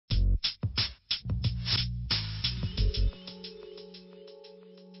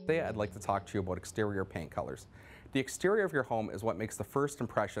Today I'd like to talk to you about exterior paint colors. The exterior of your home is what makes the first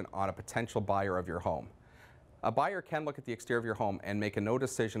impression on a potential buyer of your home. A buyer can look at the exterior of your home and make a no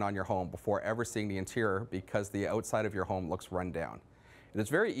decision on your home before ever seeing the interior because the outside of your home looks run down. It is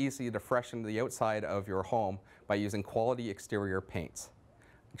very easy to freshen the outside of your home by using quality exterior paints.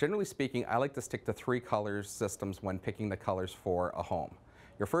 Generally speaking, I like to stick to 3 color systems when picking the colors for a home.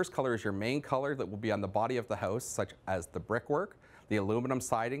 Your first color is your main color that will be on the body of the house, such as the brickwork, the aluminum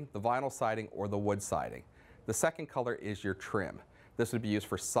siding, the vinyl siding, or the wood siding. The second color is your trim. This would be used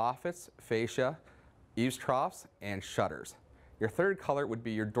for soffits, fascia, eaves troughs, and shutters. Your third color would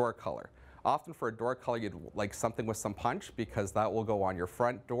be your door color. Often for a door color you'd like something with some punch because that will go on your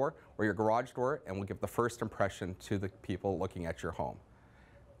front door or your garage door and will give the first impression to the people looking at your home.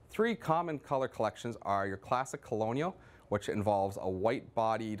 3 common color collections are your classic colonial, which involves a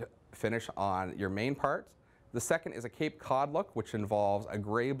white-bodied finish on your main part. The second is a Cape Cod look, which involves a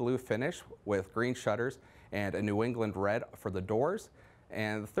gray-blue finish with green shutters and a New England red for the doors.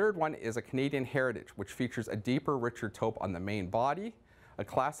 And the third one is a Canadian Heritage, which features a deeper, richer taupe on the main body, a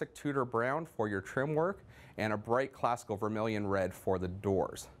classic Tudor brown for your trim work, and a bright classical vermilion red for the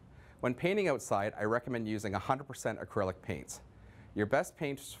doors. When painting outside, I recommend using 100% acrylic paints. Your best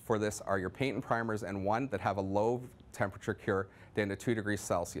paints for this are your paint and primers and one that have a low temperature cure down to 2 degrees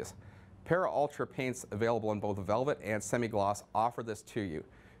Celsius. Para Ultra paints available in both velvet and semi-gloss offer this to you.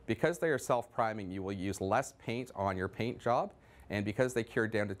 Because they are self-priming, you will use less paint on your paint job, and because they cure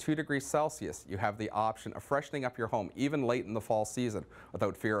down to 2 degrees Celsius, you have the option of freshening up your home even late in the fall season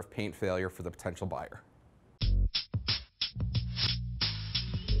without fear of paint failure for the potential buyer.